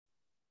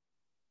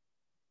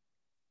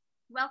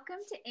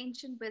Welcome to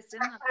Ancient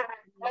Wisdom of the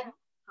Feminine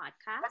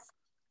podcast.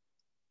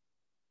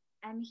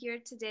 I'm here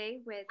today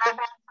with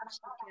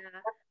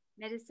Shika,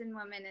 medicine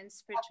woman and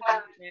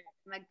spiritual leader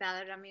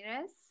Magdala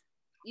Ramirez.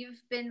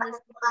 You've been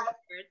listening to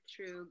her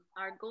through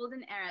our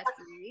Golden Era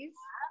series,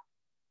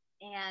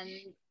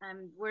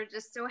 and we're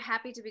just so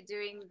happy to be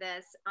doing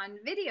this on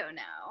video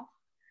now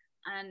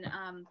and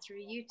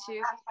through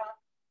YouTube.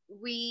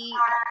 We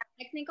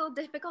have technical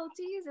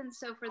difficulties, and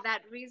so for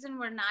that reason,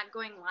 we're not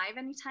going live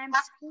anytime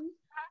soon.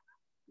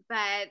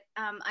 But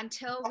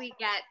until we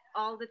get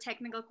all the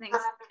technical things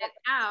sorted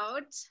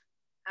out,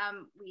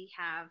 we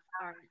have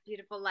our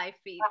beautiful live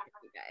feed for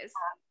you guys.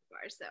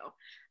 So,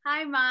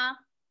 hi, Ma.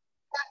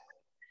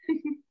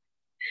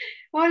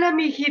 Hola,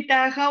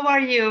 mijita. How are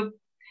you?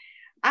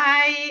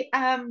 I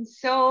am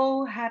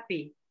so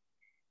happy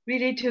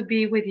really to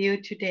be with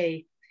you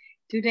today.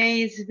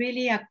 Today is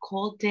really a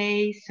cold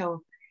day,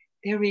 so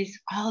there is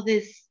all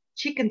this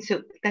chicken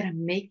soup that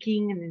I'm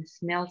making and it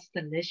smells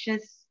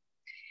delicious.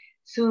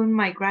 Soon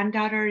my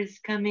granddaughter is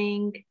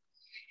coming.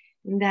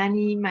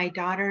 Danny, my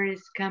daughter,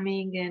 is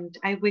coming, and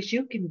I wish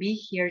you can be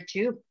here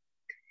too.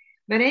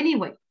 But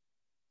anyway,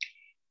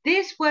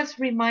 this was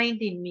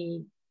reminding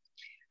me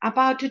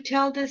about to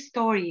tell the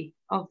story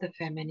of the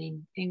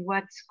feminine and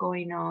what's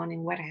going on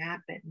and what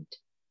happened.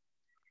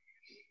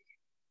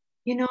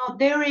 You know,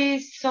 there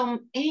is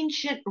some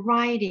ancient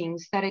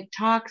writings that it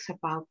talks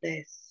about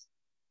this,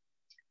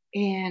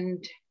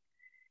 and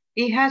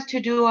it has to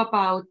do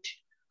about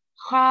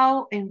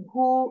how and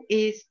who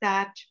is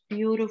that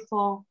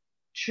beautiful,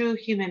 true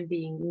human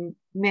being,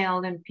 male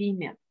and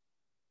female,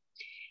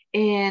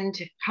 and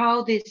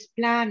how this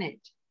planet,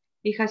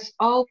 it has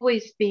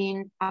always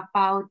been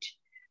about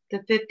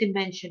the fifth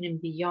dimension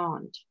and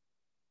beyond.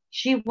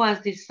 She was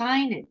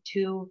designed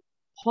to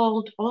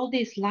hold all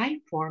this life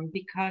form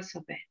because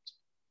of it.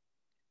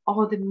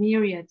 All the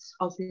myriads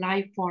of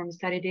life forms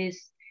that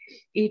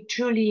it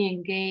truly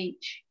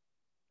engage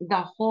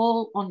the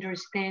whole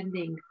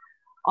understanding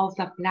of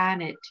the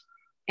planet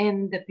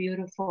and the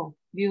beautiful,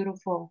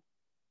 beautiful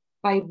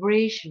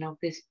vibration of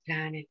this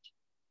planet.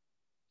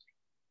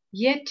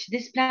 Yet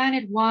this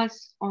planet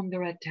was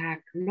under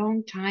attack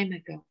long time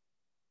ago.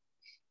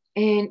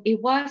 And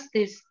it was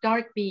these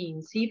dark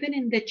beings, even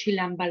in the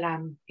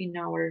Chilambalam, in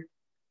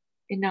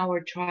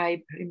our tribe,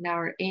 in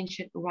our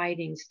ancient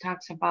writings,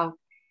 talks about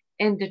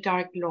and the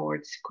Dark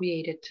Lords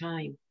created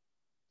time.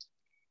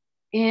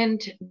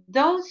 And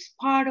those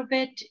part of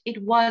it,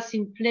 it was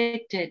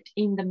inflicted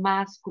in the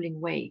masculine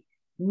way,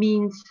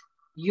 means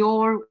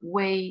your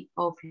way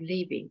of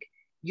living,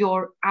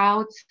 your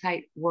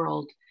outside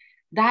world.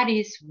 That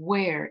is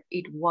where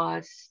it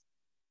was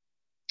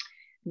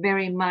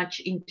very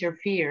much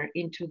interfere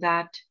into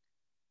that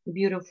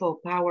beautiful,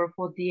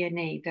 powerful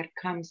DNA that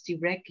comes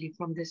directly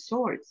from the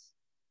source.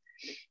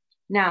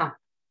 Now,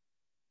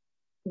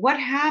 what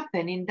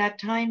happened in that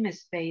time and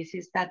space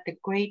is that the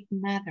Great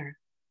Mother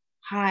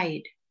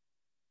hide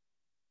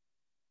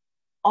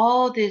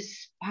all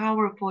this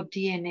powerful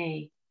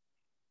DNA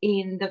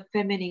in the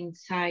feminine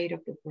side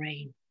of the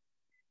brain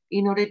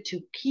in order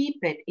to keep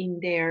it in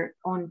there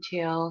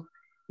until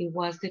it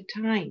was the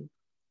time.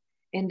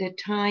 And the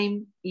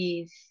time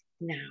is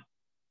now.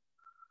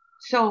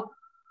 So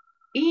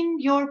in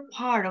your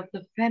part of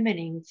the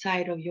feminine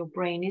side of your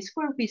brain is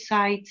where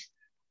resides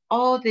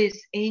all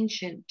this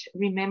ancient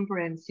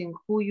remembrance in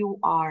who you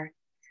are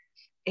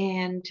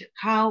and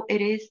how it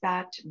is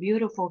that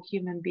beautiful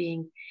human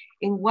being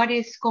and what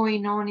is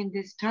going on in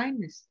this time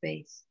and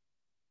space.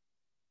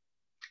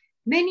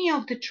 Many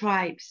of the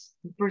tribes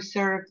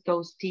preserved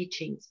those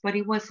teachings, but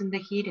it was in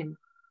the hidden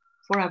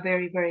for a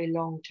very, very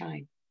long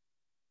time.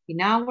 In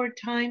our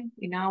time,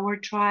 in our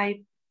tribe,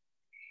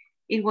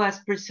 it was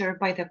preserved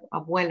by the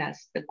abuelas,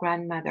 the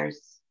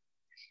grandmothers,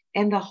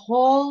 and the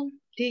whole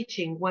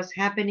teaching was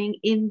happening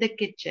in the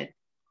kitchen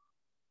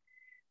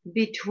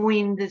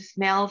between the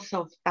smells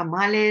of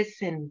tamales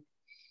and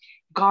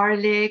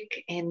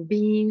garlic and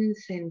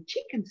beans and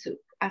chicken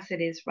soup as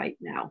it is right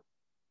now.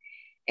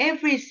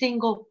 Every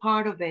single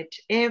part of it,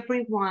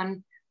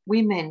 everyone,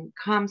 women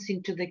comes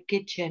into the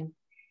kitchen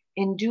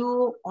and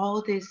do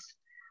all these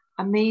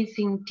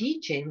amazing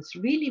teachings,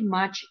 really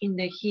much in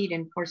the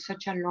hidden for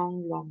such a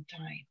long, long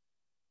time.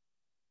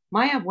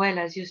 My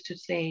abuelas used to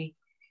say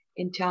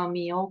and tell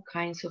me all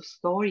kinds of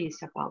stories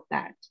about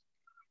that.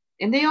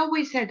 And they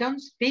always said, don't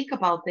speak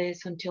about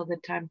this until the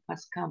time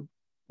has come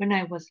when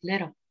I was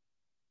little.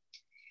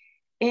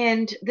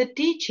 And the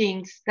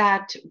teachings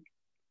that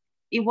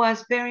it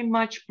was very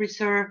much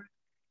preserved,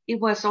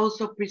 it was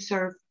also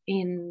preserved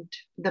in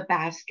the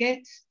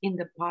baskets, in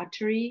the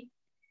pottery,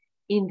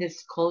 in the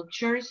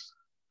sculptures,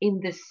 in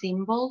the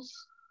symbols,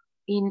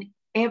 in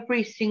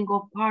every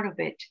single part of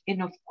it,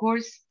 and of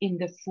course in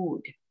the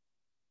food.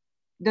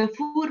 The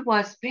food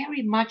was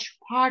very much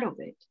part of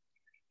it,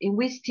 and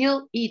we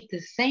still eat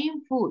the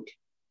same food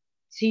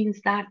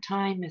since that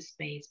time and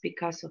space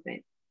because of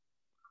it.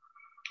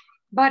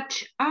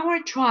 But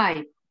our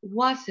tribe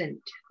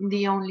wasn't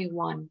the only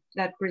one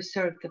that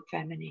preserved the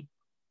feminine.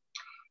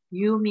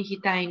 You,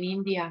 mijita, in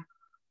India,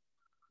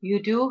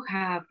 you do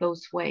have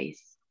those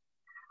ways,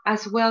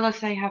 as well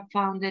as I have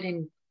found it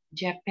in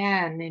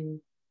Japan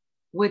and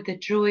with the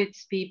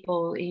Druids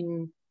people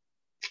in,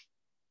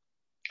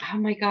 oh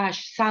my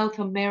gosh, South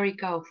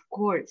America, of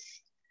course.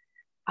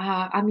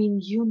 I mean,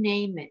 you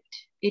name it,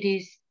 it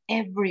is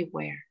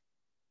everywhere.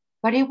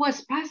 But it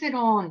was passed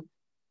on.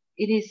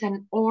 It is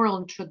an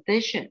oral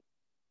tradition.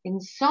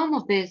 In some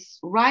of these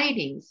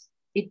writings,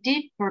 it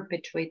did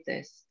perpetuate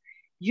this.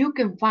 You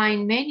can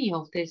find many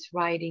of this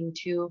writing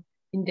too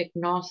in the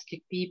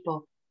Gnostic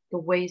people, the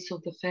ways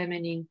of the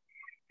feminine,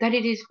 that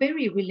it is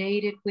very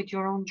related with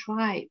your own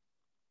tribe.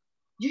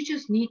 You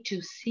just need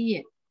to see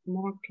it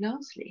more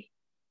closely.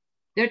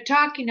 They're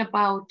talking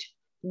about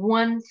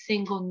one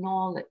single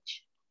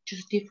knowledge,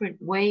 just different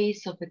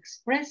ways of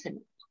expressing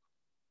it.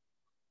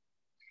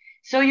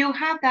 So you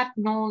have that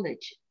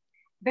knowledge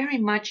very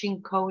much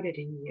encoded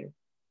in you.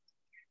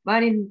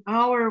 But in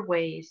our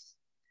ways,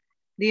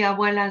 the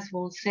abuelas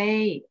will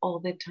say all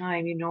the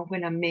time, you know,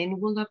 when a man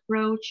will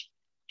approach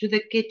to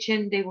the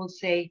kitchen, they will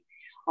say,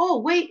 oh,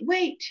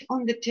 wait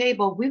on the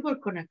table. We were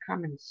going to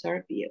come and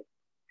serve you.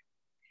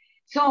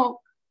 So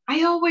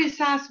I always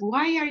ask,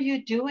 why are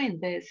you doing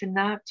this and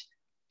not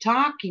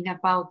talking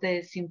about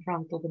this in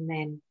front of the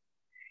men?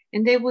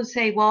 And they will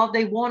say, well,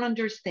 they won't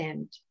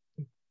understand.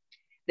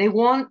 They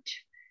won't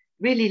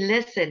really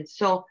listen.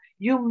 So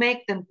you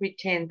make them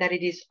pretend that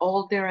it is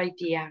all their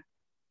idea.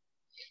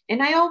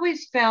 And I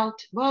always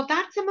felt, well,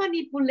 that's a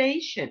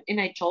manipulation. And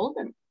I told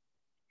them,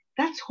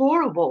 that's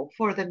horrible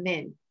for the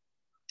men.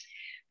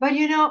 But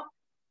you know,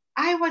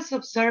 I was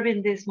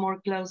observing this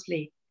more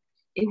closely.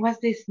 It was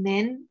this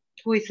man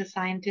who is a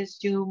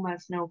scientist, you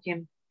must know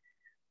him,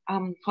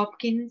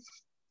 Hopkins,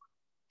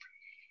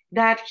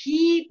 that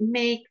he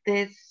made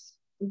this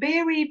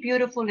very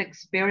beautiful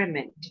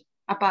experiment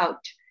about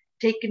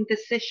taking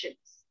decisions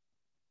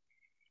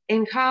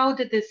and how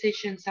the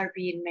decisions are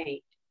being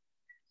made.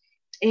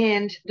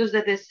 And does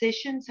the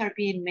decisions are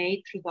being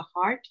made through the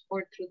heart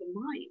or through the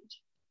mind?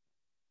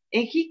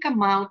 And he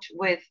came out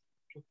with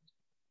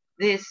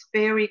these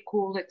very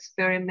cool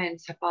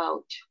experiments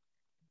about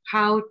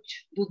how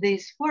do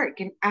this work.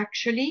 And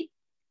actually,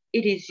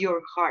 it is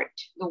your heart,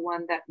 the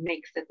one that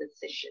makes the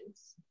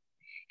decisions.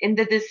 And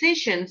the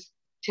decisions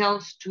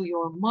tells to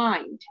your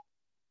mind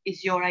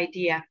is your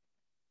idea.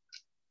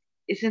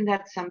 Isn't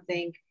that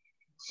something?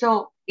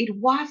 So it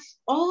was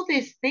all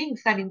these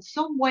things that in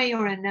some way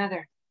or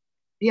another,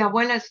 the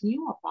abuelas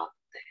knew about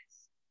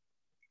this.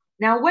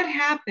 Now, what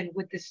happened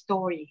with the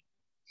story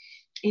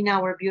in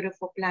our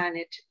beautiful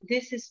planet?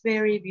 This is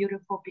very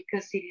beautiful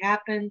because it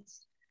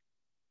happens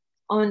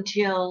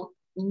until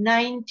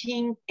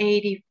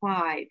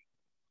 1985,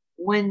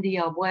 when the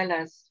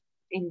abuelas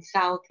in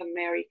South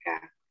America,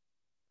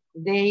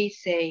 they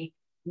say,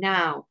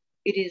 now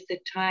it is the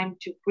time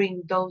to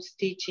bring those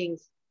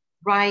teachings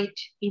right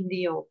in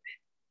the open.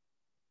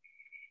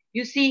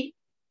 You see,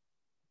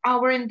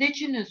 our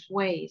indigenous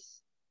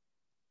ways,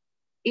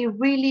 it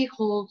really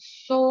holds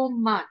so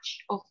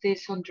much of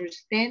this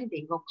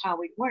understanding of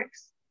how it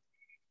works.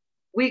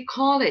 We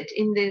call it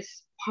in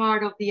this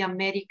part of the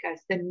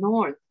Americas, the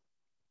North,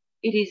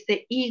 it is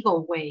the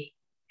eagle way,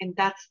 and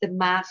that's the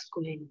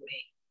masculine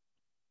way.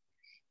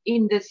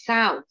 In the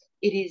South,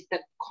 it is the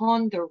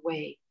condor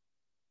way,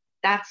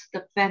 that's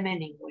the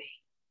feminine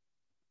way.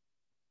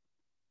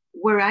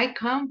 Where I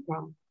come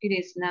from, it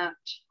is not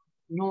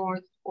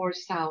North or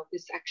South,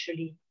 it's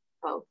actually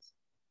both.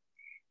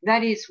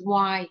 That is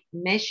why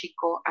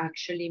Mexico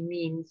actually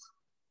means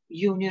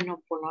union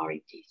of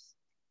polarities,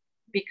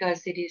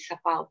 because it is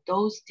about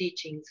those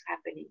teachings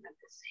happening at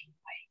the same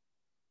way.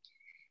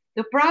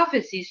 The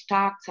prophecies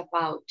talks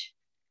about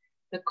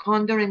the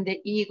condor and the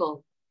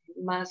eagle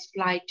must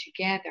fly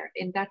together,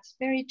 and that's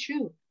very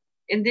true.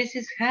 And this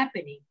is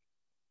happening.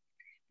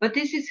 But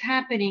this is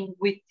happening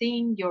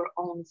within your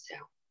own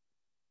self.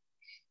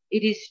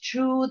 It is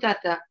true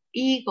that the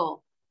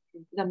eagle,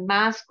 the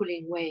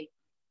masculine way,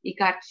 it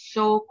got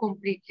so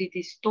completely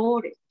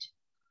distorted,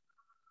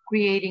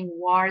 creating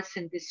wars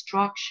and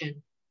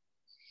destruction.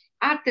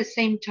 At the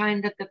same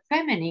time that the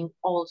feminine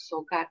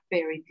also got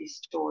very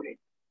distorted.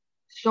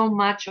 So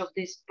much of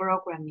this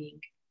programming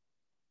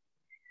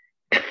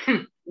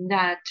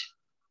that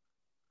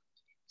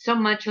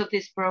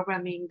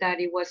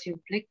it was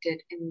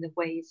inflicted in the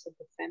ways of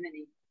the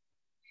feminine.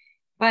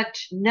 But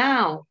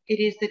now it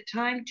is the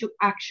time to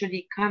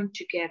actually come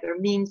together,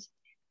 means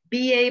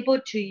be able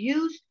to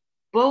use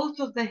both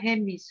of the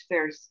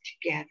hemispheres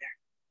together.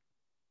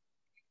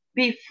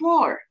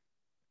 Before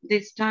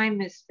this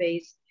time and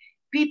space,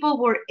 people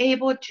were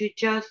able to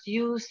just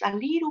use a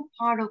little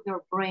part of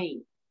their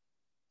brain,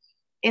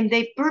 and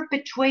they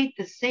perpetuate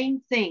the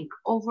same thing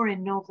over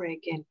and over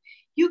again.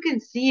 You can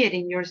see it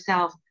in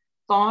yourself,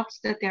 thoughts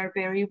that are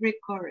very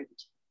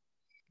recurrent,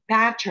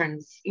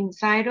 patterns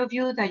inside of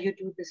you that you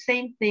do the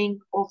same thing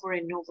over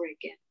and over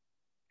again.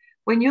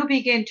 When you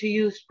begin to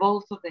use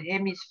both of the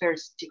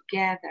hemispheres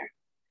together,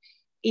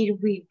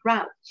 it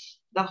reroutes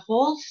the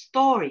whole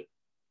story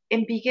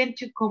and begin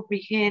to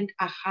comprehend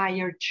a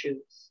higher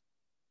truth.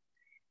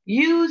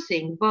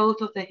 Using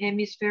both of the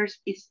hemispheres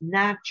is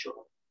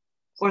natural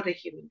for the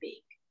human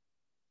being.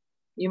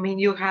 You mean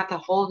you have the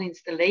whole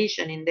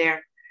installation in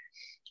there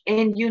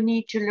and you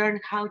need to learn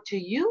how to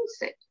use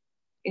it.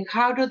 And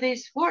how do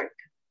this work?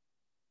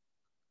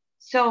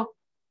 So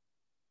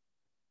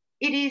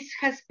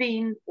has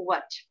been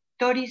what,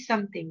 30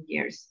 something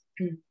years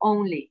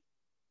only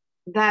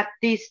that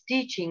these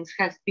teachings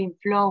has been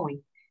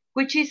flowing,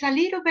 which is a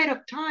little bit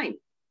of time.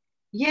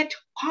 Yet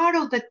part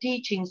of the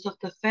teachings of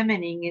the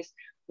feminine is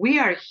we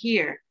are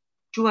here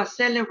to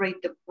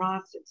accelerate the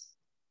process.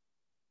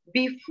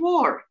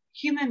 Before,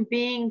 human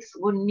beings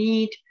would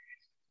need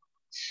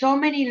so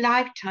many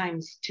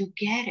lifetimes to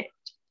get it.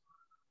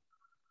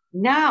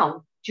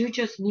 Now, you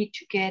just need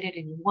to get it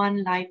in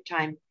one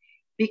lifetime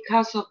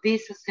because of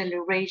this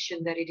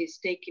acceleration that it is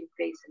taking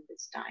place in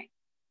this time.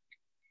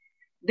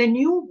 The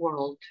new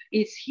world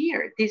is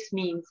here. This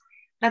means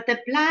that the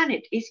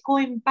planet is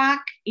going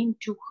back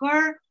into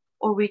her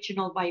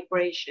original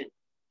vibration.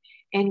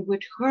 And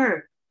with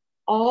her,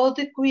 all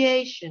the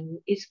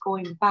creation is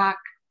going back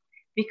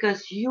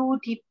because you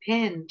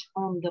depend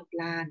on the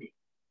planet.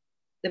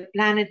 The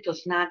planet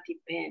does not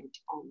depend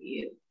on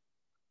you.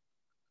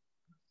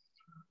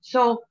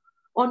 So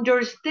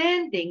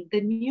understanding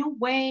the new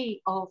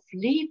way of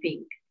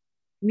living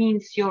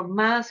means your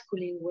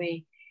masculine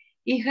way.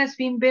 It has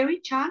been very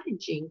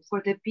challenging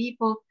for the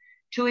people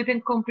to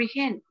even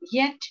comprehend.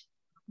 Yet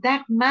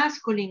that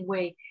masculine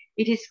way,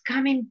 it is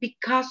coming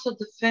because of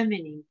the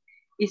feminine,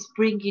 is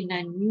bringing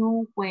a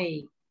new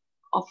way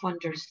of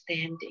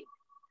understanding,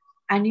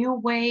 a new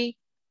way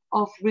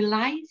of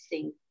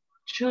realizing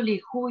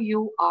truly who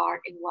you are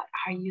and what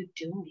are you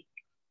doing.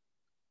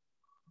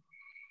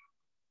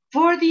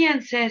 For the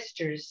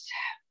ancestors,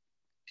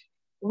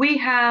 we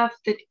have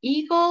the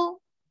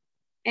eagle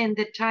and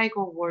the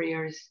tiger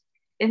warriors,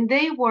 and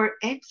they were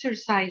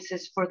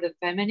exercises for the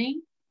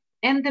feminine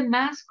and the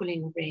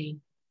masculine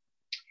brain.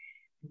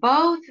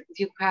 Both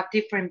you have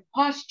different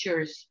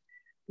postures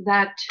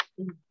that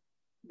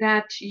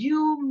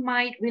you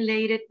might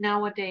relate it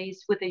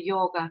nowadays with the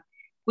yoga,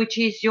 which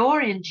is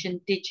your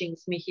ancient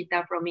teachings,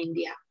 Mijita, from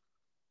India.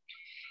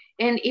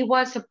 And it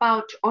was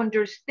about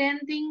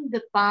understanding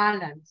the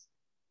balance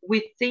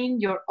within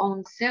your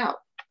own self.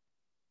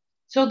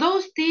 So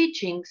those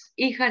teachings,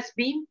 it has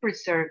been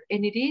preserved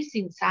and it is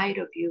inside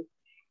of you.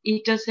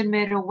 It doesn't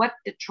matter what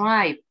the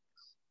tribe,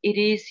 it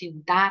is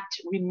in that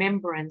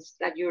remembrance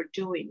that you're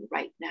doing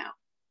right now.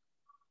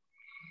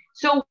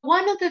 So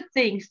one of the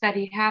things that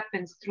it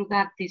happens through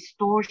that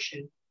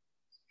distortion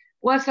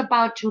was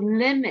about to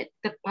limit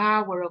the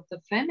power of the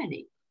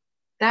feminine,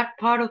 that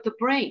part of the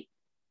brain.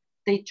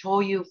 They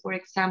told you, for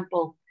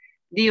example,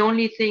 the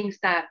only things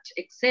that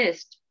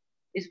exist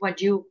is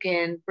what you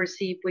can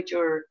perceive with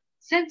your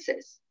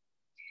senses.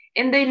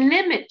 And they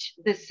limit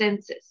the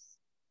senses.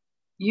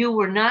 You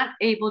were not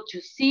able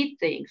to see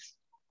things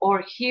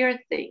or hear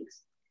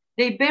things.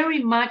 They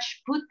very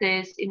much put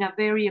this in a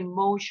very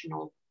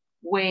emotional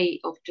way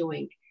of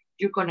doing.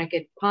 You're gonna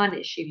get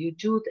punished if you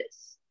do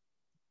this.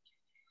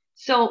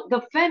 So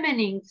the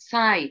feminine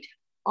side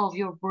of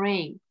your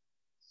brain,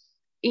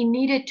 it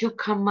needed to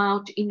come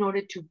out in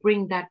order to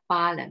bring that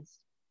balance.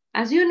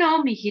 As you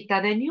know,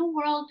 Mijita, the new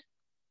world,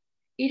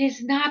 it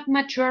is not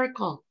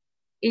matriarchal.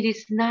 It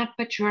is not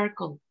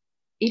patriarchal.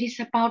 It is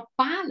about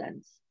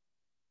balance.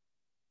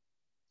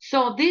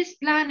 So this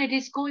planet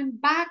is going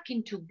back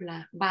into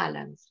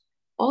balance.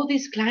 All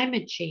this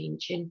climate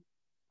change and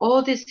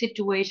all this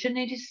situation,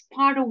 it is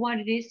part of what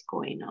it is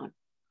going on.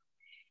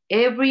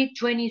 Every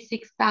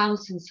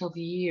 26,000 of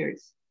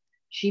years,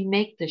 she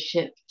make the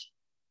shift.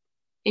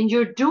 And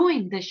you're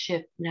doing the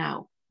shift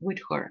now with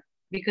her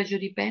because you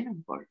depend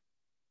on her.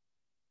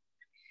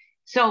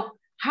 So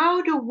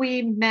how do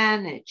we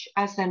manage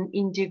as an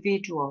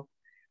individual?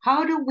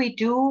 How do we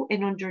do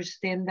and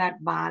understand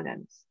that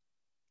balance?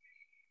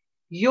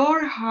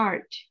 Your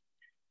heart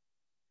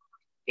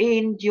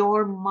and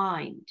your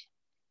mind,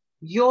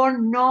 your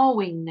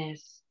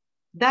knowingness,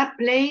 that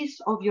place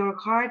of your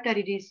heart that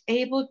it is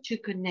able to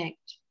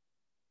connect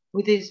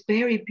with this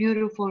very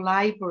beautiful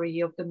library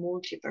of the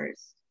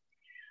multiverse.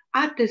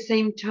 At the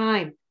same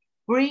time,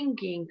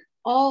 bringing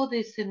all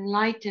this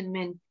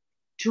enlightenment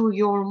to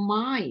your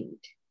mind,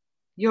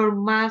 your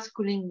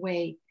masculine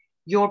way,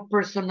 your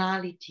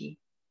personality,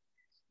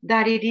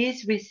 that it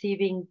is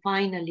receiving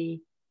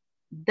finally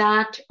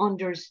that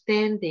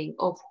understanding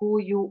of who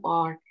you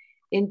are,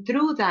 and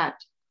through that,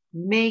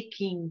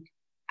 making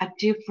a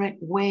different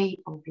way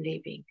of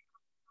living.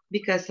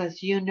 Because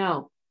as you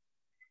know,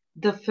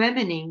 the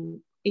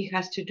feminine, it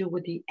has to do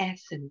with the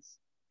essence,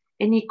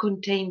 and it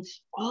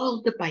contains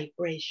all the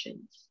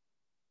vibrations.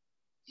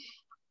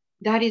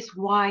 That is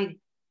why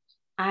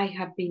I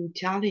have been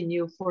telling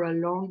you for a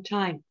long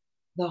time,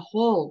 the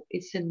whole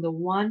is in the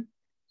one,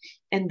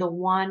 and the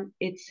one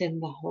it's in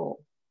the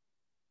whole.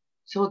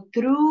 So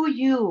through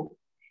you,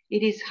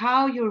 it is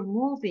how you're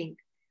moving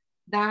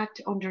that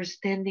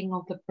understanding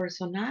of the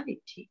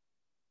personality.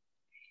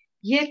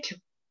 Yet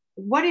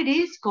what it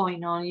is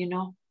going on, you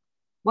know,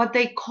 what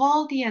they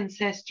call the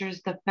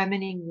ancestors the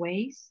feminine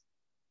ways.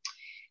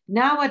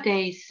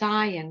 Nowadays,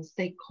 science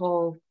they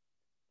call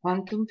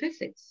quantum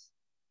physics,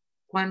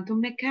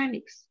 quantum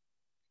mechanics.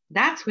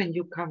 That's when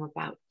you come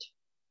about.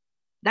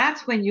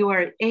 That's when you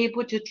are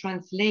able to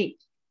translate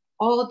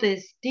all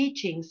these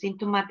teachings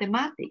into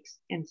mathematics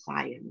and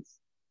science.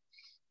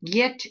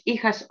 Yet it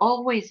has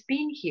always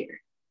been here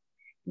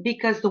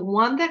because the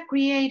one that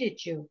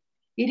created you,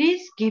 it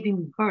is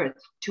giving birth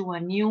to a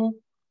new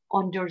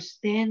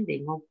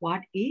understanding of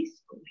what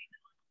is going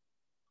on.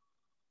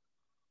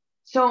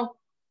 So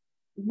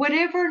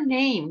whatever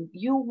name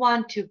you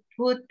want to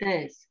put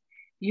this,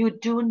 you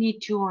do need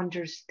to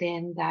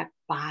understand that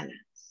balance.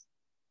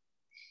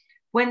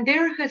 When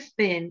there has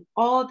been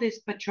all this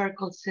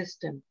patriarchal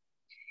system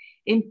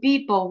and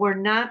people were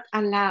not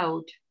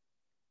allowed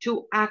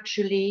to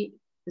actually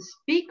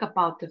speak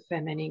about the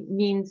feminine,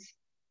 means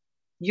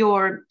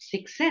your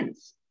sixth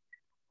sense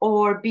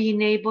or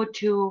being able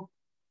to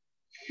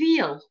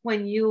feel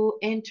when you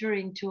enter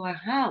into a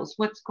house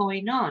what's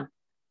going on,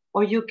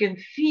 or you can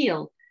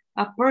feel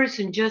a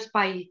person just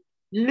by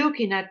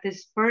looking at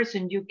this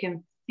person, you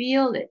can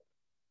feel it.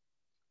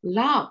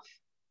 Love,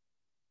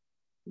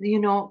 you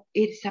know,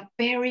 it's a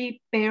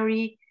very,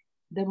 very,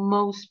 the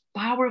most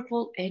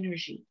powerful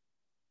energy.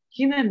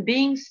 Human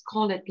beings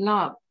call it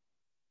love,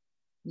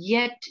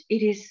 yet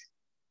it is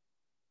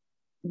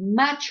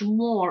much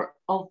more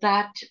of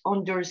that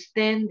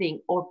understanding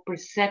or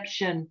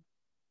perception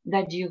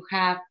that you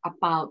have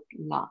about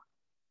love.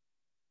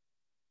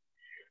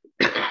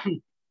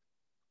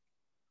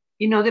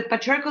 You know, the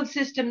patriarchal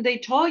system, they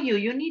told you,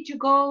 you need to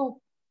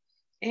go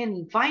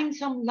and find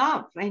some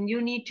love and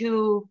you need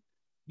to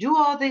do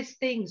all these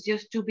things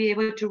just to be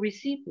able to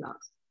receive love.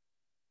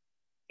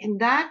 And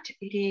that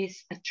it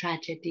is a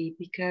tragedy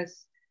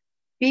because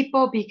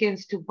people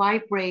begins to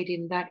vibrate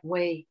in that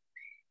way.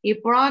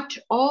 It brought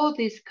all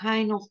these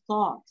kind of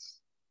thoughts.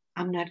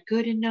 I'm not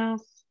good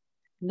enough.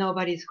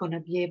 Nobody's going to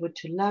be able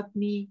to love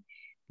me.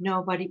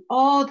 Nobody,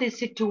 all the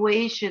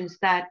situations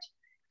that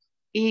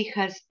it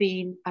has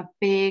been a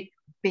big,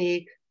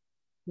 big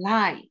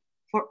lie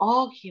for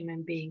all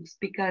human beings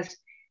because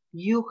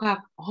you have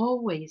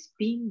always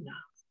been love.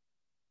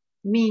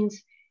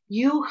 Means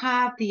you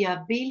have the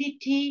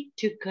ability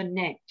to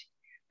connect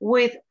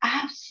with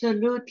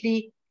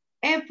absolutely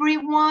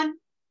everyone,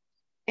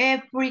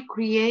 every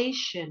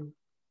creation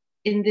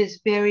in this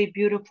very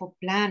beautiful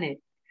planet,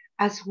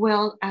 as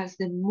well as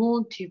the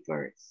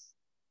multiverse.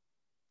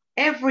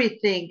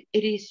 Everything,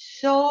 it is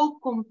so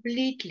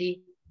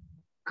completely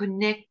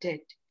connected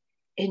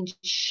and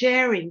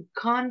sharing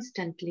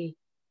constantly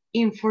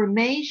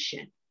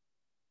information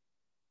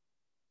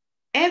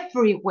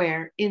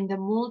everywhere in the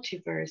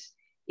multiverse,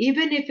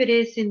 even if it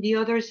is in the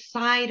other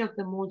side of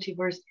the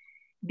multiverse,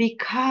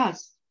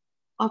 because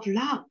of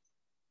love,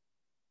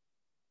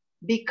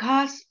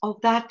 because of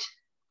that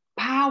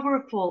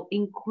powerful,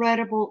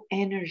 incredible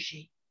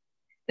energy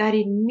that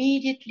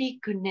immediately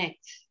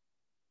connects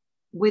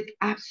with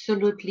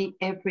absolutely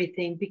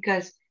everything,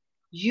 because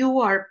you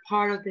are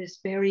part of this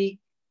very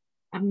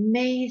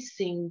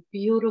amazing,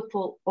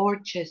 beautiful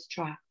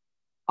orchestra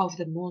of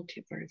the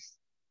multiverse.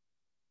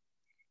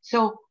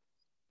 So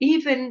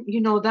even,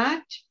 you know,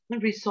 that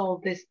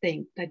resolve this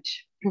thing that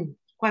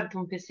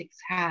quantum physics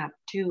have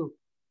too,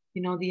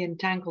 you know, the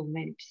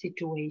entanglement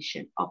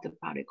situation of the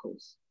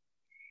particles.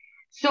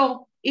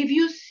 So if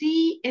you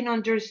see and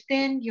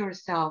understand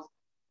yourself,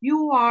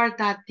 you are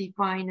that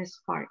divine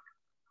spark.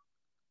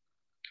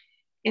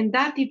 And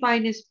that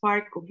divine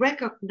spark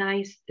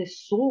recognize the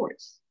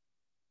source.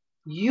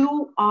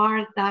 You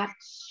are that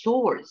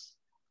source.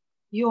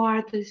 You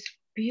are this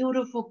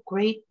beautiful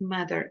great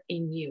mother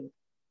in you.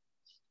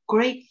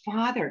 Great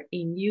father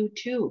in you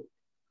too.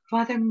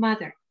 Father,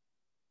 mother.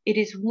 It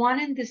is one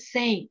and the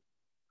same.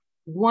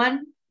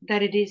 One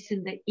that it is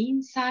in the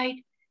inside,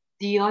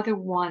 the other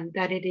one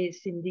that it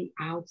is in the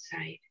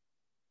outside.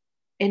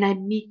 And I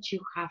meet you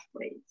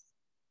halfway.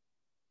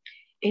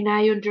 And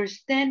I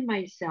understand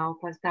myself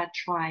as that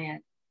triad.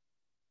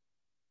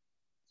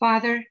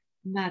 Father,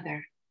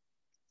 mother,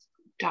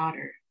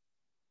 daughter,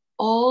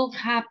 all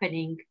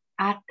happening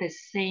at the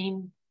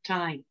same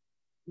time,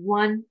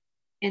 one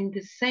and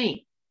the same.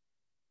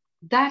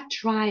 That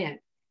triad,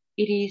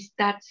 it is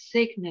that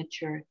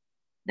signature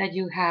that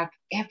you have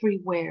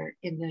everywhere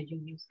in the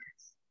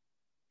universe.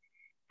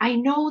 I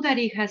know that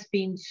it has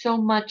been so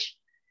much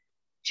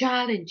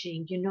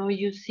challenging. You know,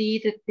 you see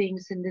the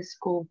things in the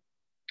school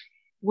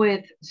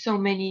with so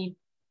many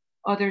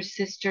other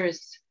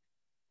sisters,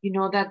 you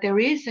know, that there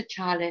is a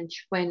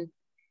challenge when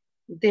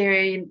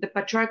the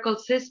patriarchal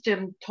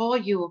system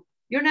told you,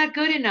 you're not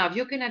good enough,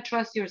 you cannot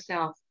trust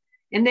yourself.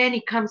 And then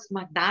it comes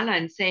Magdala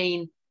and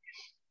saying,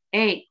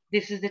 hey,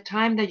 this is the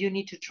time that you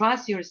need to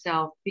trust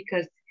yourself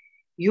because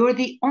you're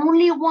the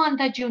only one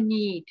that you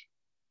need.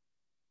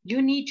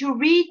 You need to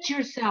reach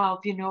yourself,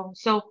 you know.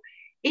 So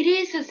it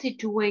is a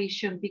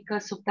situation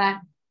because of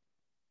that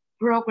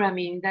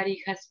programming that it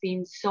has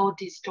been so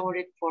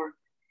distorted for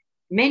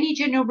many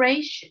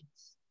generations.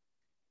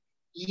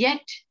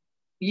 Yet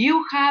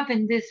You have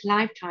in this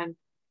lifetime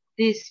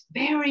this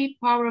very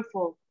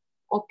powerful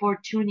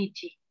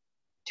opportunity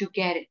to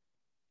get it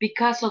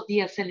because of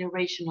the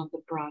acceleration of the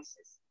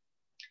process.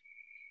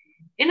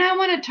 And I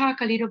want to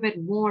talk a little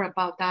bit more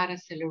about that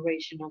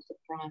acceleration of the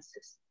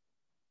process.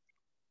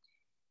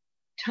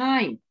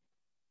 Time.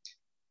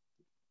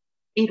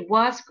 It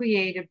was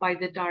created by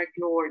the Dark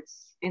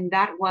Lords, and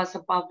that was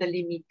about the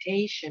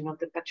limitation of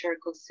the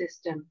patriarchal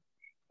system.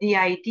 The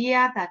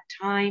idea that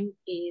time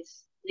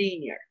is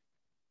linear.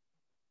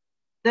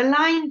 The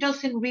line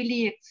doesn't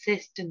really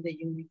exist in the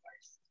universe.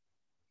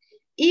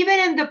 Even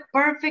in the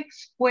perfect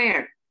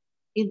square,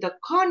 in the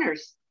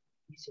corners,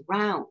 it's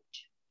round.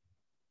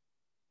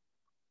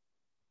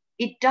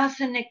 It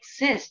doesn't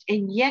exist,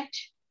 and yet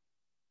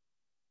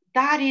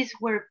that is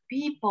where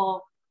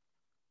people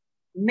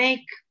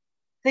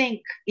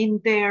think in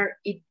their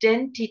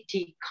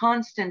identity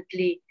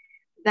constantly,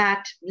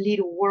 that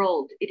little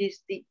world. It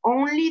is the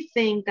only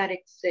thing that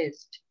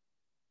exists,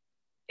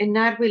 and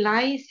not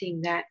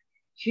realizing that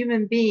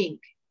human being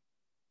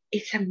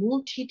is a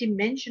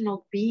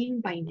multidimensional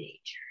being by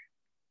nature.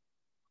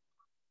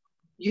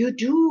 You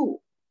do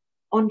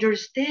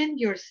understand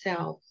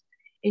yourself,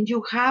 and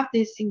you have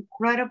this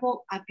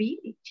incredible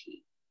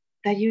ability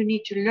that you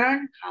need to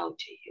learn how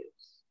to use.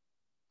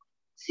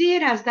 See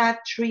it as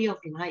that tree of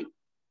life.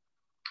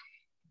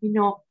 You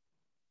know,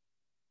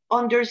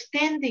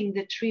 understanding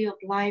the tree of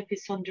life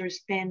is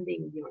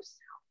understanding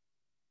yourself.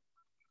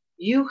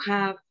 You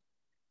have,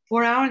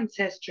 for our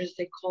ancestors,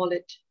 they call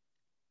it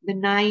the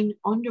 9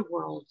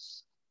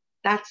 underworlds.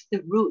 That's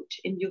the root,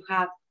 and you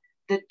have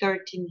the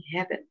 13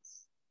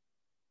 heavens,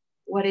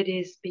 what it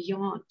is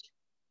beyond.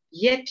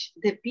 Yet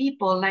the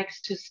people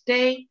likes to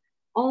stay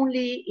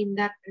only in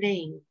that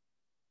plane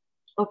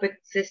of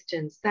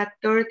existence, that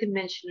third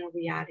dimensional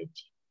reality.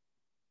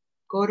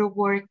 Go to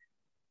work,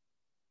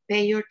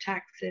 pay your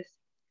taxes,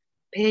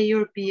 pay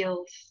your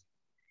bills,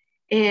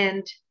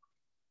 and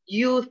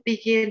you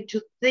begin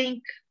to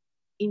think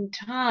in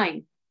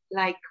time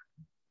like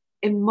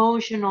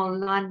emotional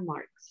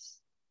landmarks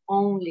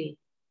only.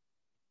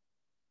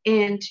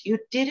 And you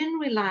didn't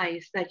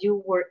realize that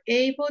you were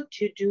able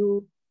to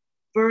do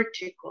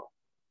vertical.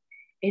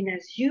 And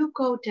as you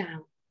go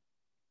down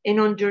and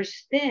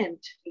understand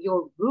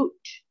your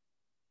root,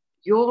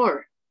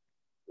 your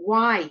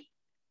why,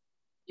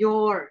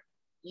 your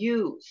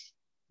use,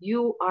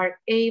 you are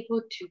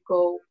able to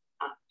go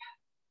up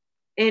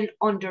and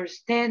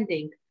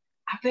understanding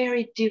a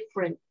very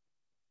different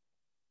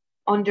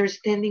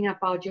understanding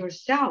about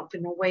yourself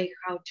in a way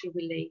how to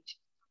relate.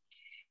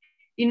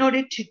 In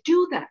order to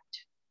do that,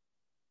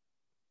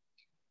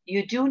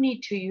 you do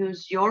need to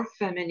use your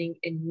feminine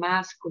and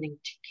masculine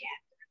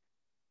together.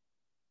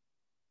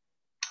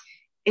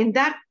 And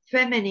that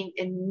feminine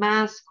and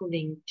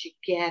masculine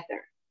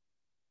together,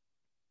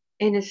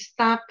 and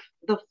stop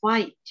the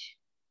fight,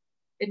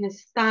 and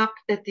stop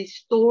the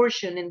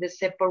distortion and the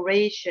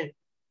separation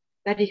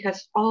that it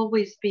has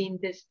always been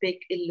this big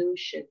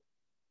illusion,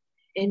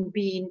 and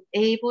being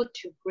able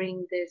to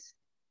bring this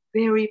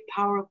very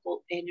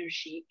powerful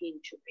energy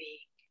into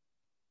being.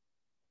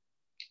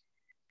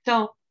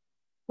 So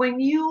when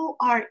you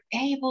are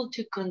able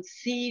to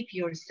conceive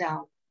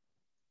yourself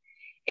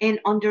and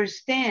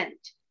understand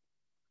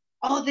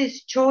all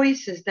these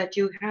choices that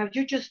you have,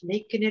 you're just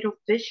making it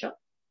official.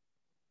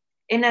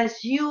 And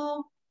as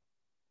you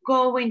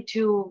go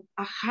into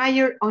a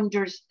higher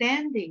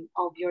understanding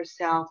of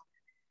yourself,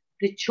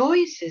 the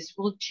choices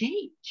will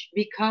change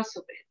because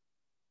of it.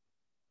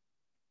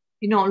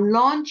 You know,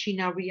 launching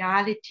a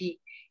reality,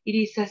 it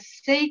is a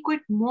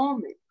sacred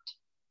moment.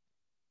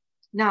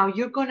 Now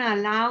you're going to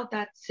allow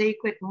that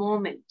sacred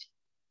moment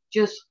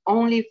just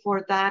only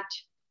for that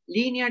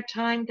linear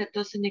time that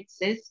doesn't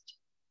exist?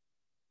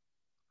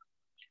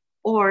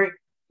 Or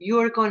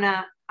you're going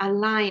to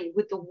align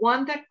with the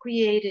one that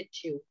created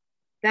you,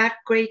 that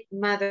great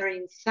mother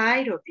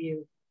inside of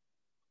you,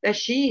 that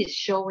she is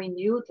showing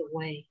you the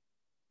way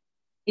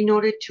in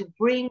order to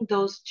bring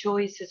those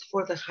choices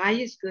for the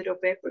highest good of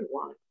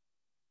everyone.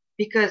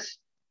 Because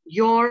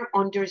your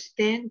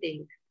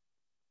understanding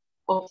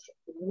of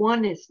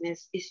oneness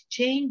is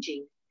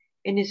changing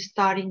and is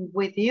starting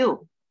with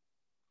you.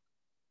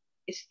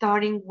 It's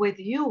starting with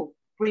you,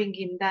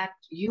 bringing that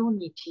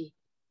unity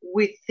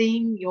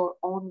within your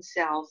own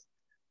self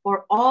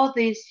for all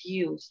these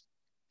years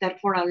that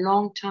for a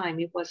long time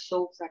it was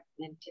so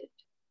fragmented.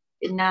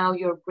 And now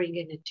you're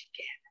bringing it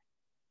together.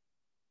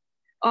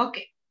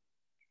 Okay.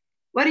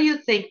 What do you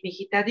think,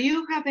 Mijita? Do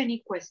you have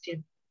any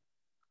question?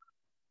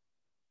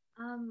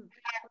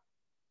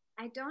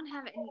 I don't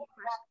have any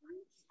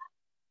questions,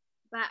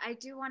 but I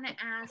do want to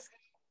ask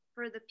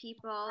for the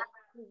people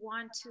who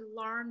want to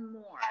learn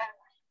more,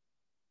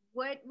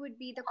 what would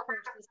be the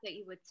courses that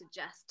you would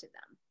suggest to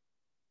them?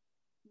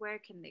 Where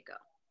can they go?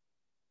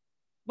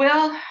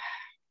 Well,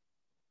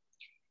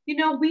 you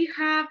know, we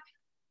have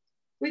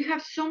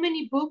so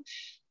many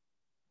books,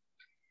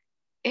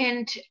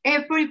 and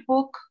every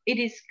book, it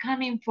is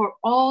coming for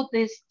all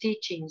these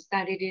teachings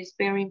that it is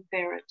very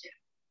imperative.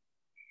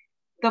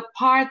 the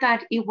part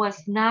that it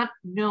was not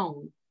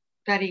known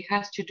that it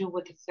has to do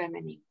with the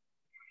feminine.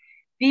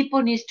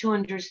 People need to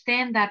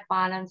understand that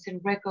balance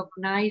and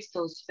recognize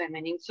those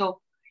feminine.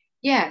 So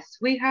yes,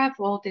 we have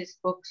all these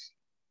books,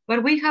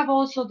 but we have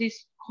also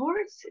these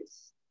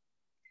courses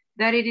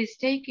that it is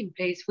taking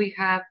place. We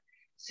have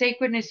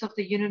Sacredness of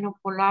the Union of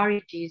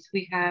Polarities.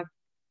 We have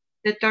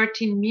the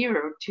 13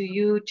 Mirror to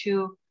you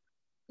to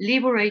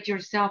liberate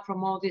yourself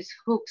from all these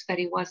hooks that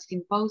it was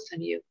imposed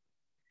on you.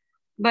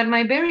 But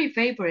my very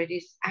favorite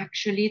is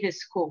actually the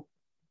school,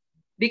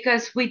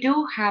 because we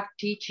do have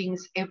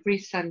teachings every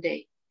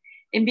Sunday.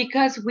 And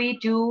because we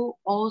do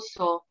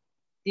also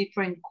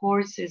different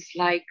courses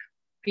like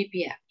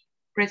PPF,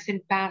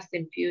 present, past,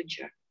 and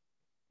future,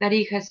 that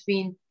it has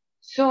been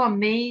so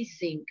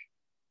amazing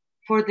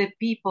for the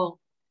people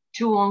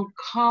to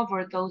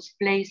uncover those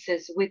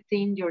places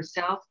within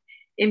yourself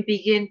and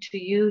begin to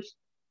use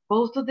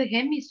both of the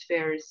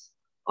hemispheres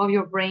of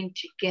your brain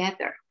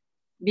together,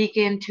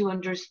 begin to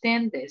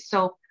understand this.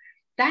 So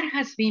that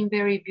has been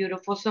very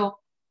beautiful. So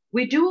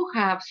we do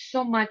have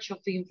so much of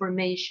the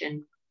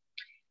information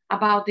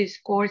about these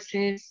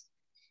courses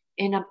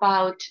and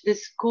about the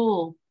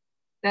school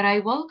that I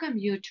welcome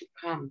you to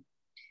come.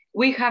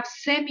 We have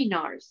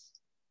seminars.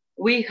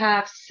 We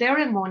have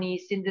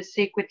ceremonies in the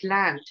sacred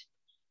land.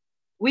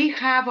 We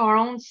have our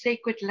own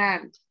sacred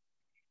land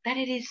that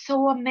it is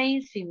so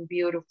amazing,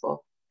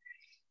 beautiful,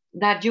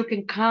 that you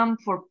can come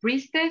for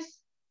priestess,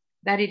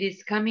 that it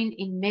is coming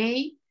in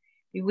May.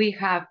 We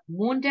have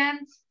moon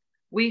dance.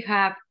 We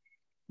have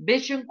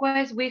vision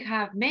quest. We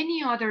have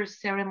many other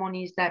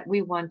ceremonies that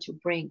we want to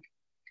bring.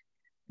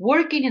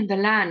 Working in the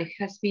land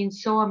has been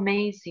so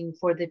amazing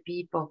for the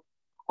people,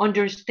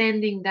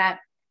 understanding that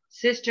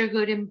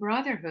sisterhood and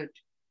brotherhood,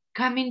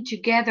 coming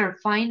together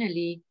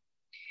finally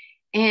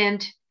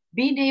and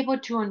being able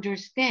to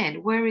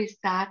understand where is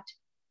that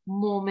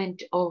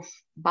moment of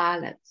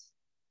balance.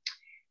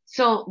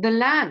 So the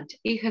land,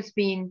 it has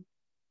been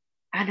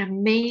an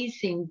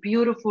amazing,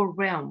 beautiful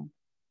realm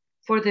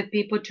for the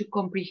people to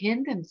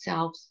comprehend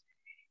themselves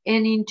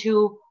and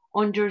into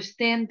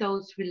understand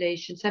those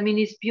relations. I mean,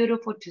 it's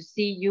beautiful to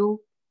see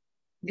you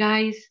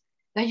guys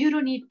that you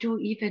don't need to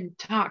even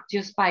talk,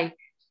 just by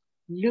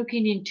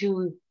looking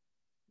into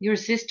your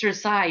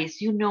sister's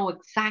eyes. You know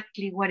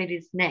exactly what it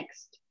is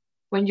next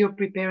when you're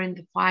preparing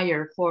the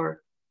fire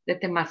for the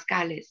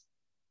temazcales,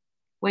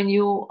 when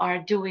you are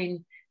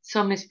doing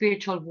some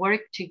spiritual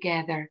work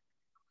together.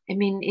 I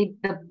mean,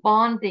 the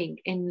bonding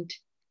and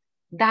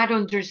that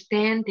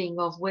understanding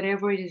of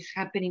whatever it is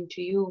happening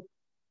to you,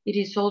 it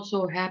is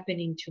also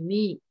happening to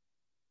me.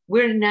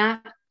 We're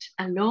not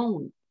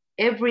alone.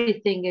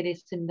 Everything it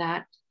is in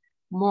that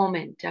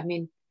moment. I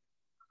mean,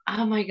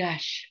 oh my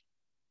gosh,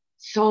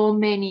 so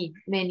many,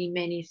 many,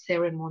 many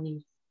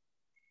ceremonies,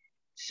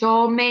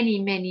 so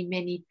many, many,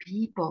 many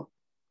people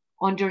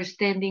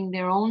understanding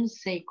their own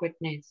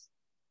sacredness,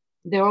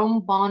 their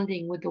own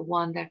bonding with the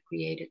one that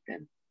created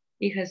them.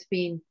 It has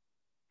been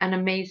an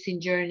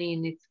amazing journey,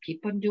 and it's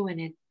keep on doing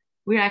it.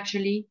 We're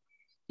actually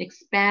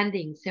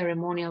expanding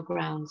ceremonial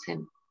grounds,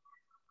 and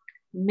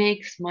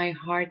makes my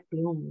heart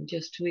bloom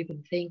just to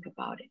even think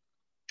about it.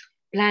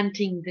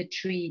 Planting the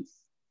trees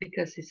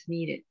because it's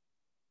needed,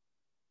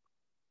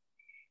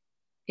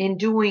 and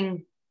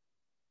doing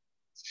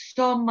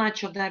so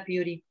much of that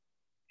beauty.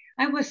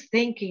 I was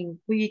thinking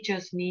we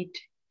just need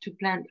to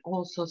plant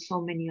also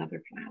so many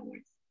other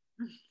flowers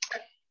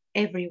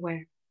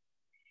everywhere.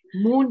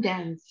 Moon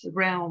dance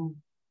realm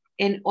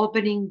and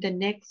opening the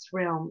next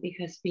realm,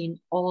 it has been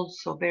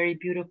also very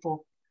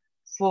beautiful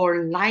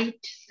for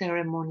light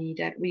ceremony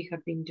that we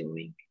have been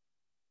doing.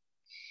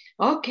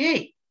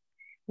 Okay,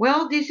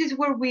 well, this is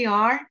where we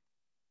are.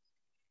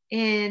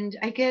 And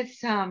I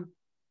guess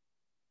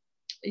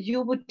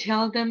you would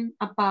tell them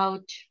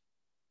about,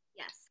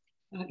 Yes.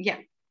 yeah.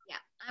 Yeah.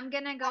 I'm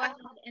going to go ahead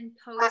and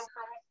post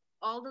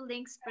all the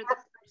links for the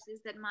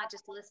courses that Ma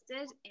just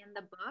listed and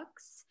the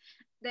books.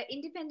 The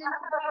independent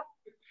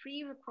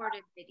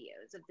pre-recorded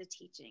videos of the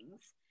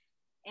teachings,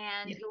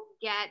 and Yeah. you'll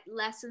get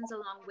lessons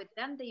along with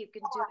them that you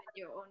can do at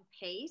your own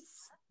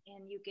pace,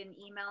 and you can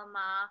email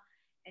Ma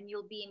and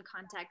you'll be in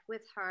contact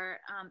with her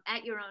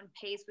at your own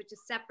pace, which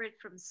is separate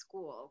from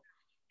school.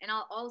 And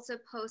I'll also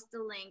post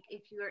the link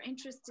if you are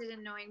interested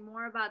in knowing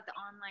more about the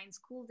online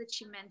school that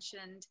she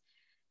mentioned,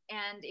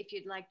 and if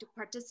you'd like to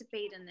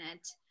participate in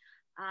it.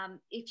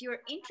 If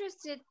you're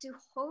interested to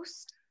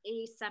host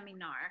a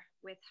seminar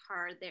with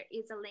her, there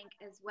is a link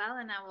as well,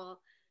 and I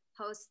will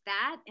post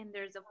that. And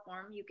there's a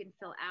form you can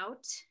fill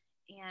out,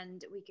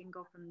 and we can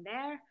go from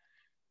there.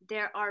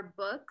 There are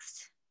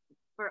books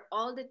for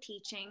all the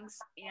teachings,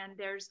 and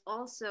there's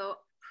also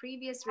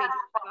previous radio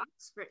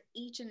talks for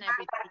each and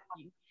every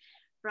teaching,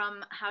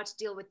 from how to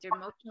deal with your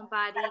emotional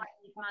body,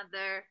 Great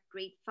Mother,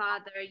 Great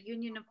Father,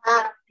 Union of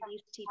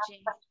Polarities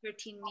teachings,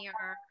 13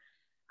 Mirror,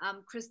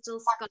 Crystal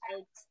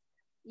Skulls,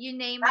 you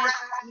name it,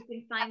 you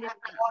can find it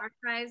in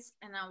archives,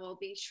 and I will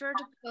be sure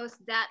to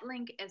post that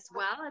link as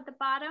well at the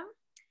bottom.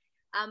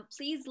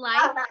 Please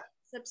like,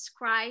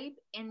 subscribe,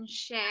 and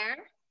share.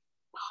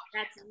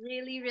 That's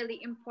really,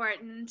 really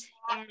important.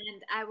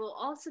 And I will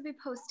also be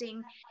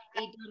posting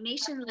a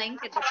donation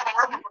link at the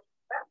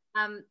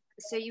bottom,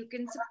 so you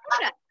can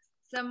support us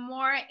some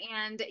more.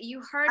 And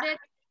you heard it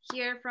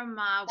here from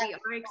we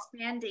are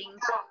expanding.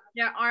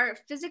 There are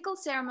physical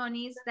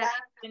ceremonies that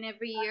happen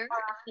every year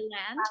at the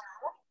land,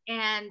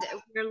 and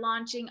we're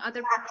launching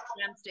other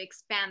programs to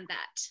expand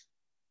that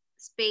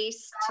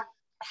space to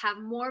have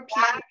more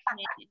people come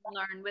in and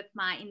learn with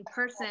Ma in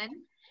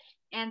person.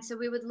 And so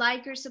we would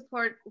like your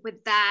support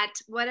with that.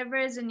 Whatever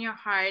is in your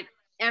heart,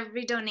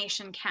 every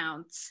donation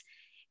counts.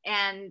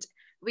 And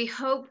we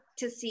hope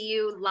to see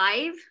you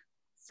live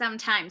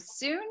sometime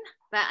soon.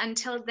 But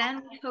until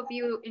then, we hope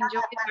you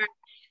enjoyed our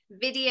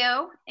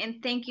video.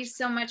 And thank you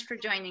so much for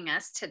joining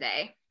us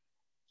today.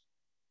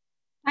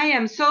 I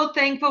am so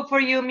thankful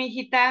for you,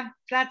 mijita.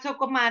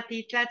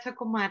 Tlatzokomati,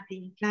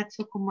 tlatzokomati,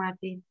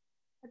 tlatzokomati.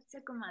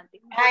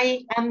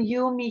 I am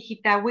you,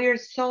 mijita. We are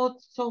so,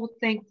 so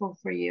thankful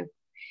for you.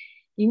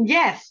 And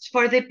yes,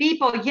 for the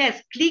people,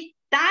 yes, click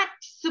that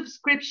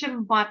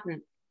subscription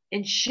button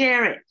and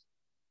share it,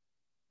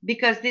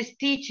 because these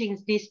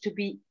teachings needs to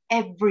be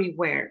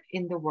everywhere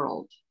in the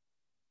world.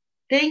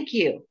 Thank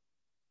you.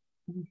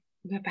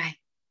 Bye-bye.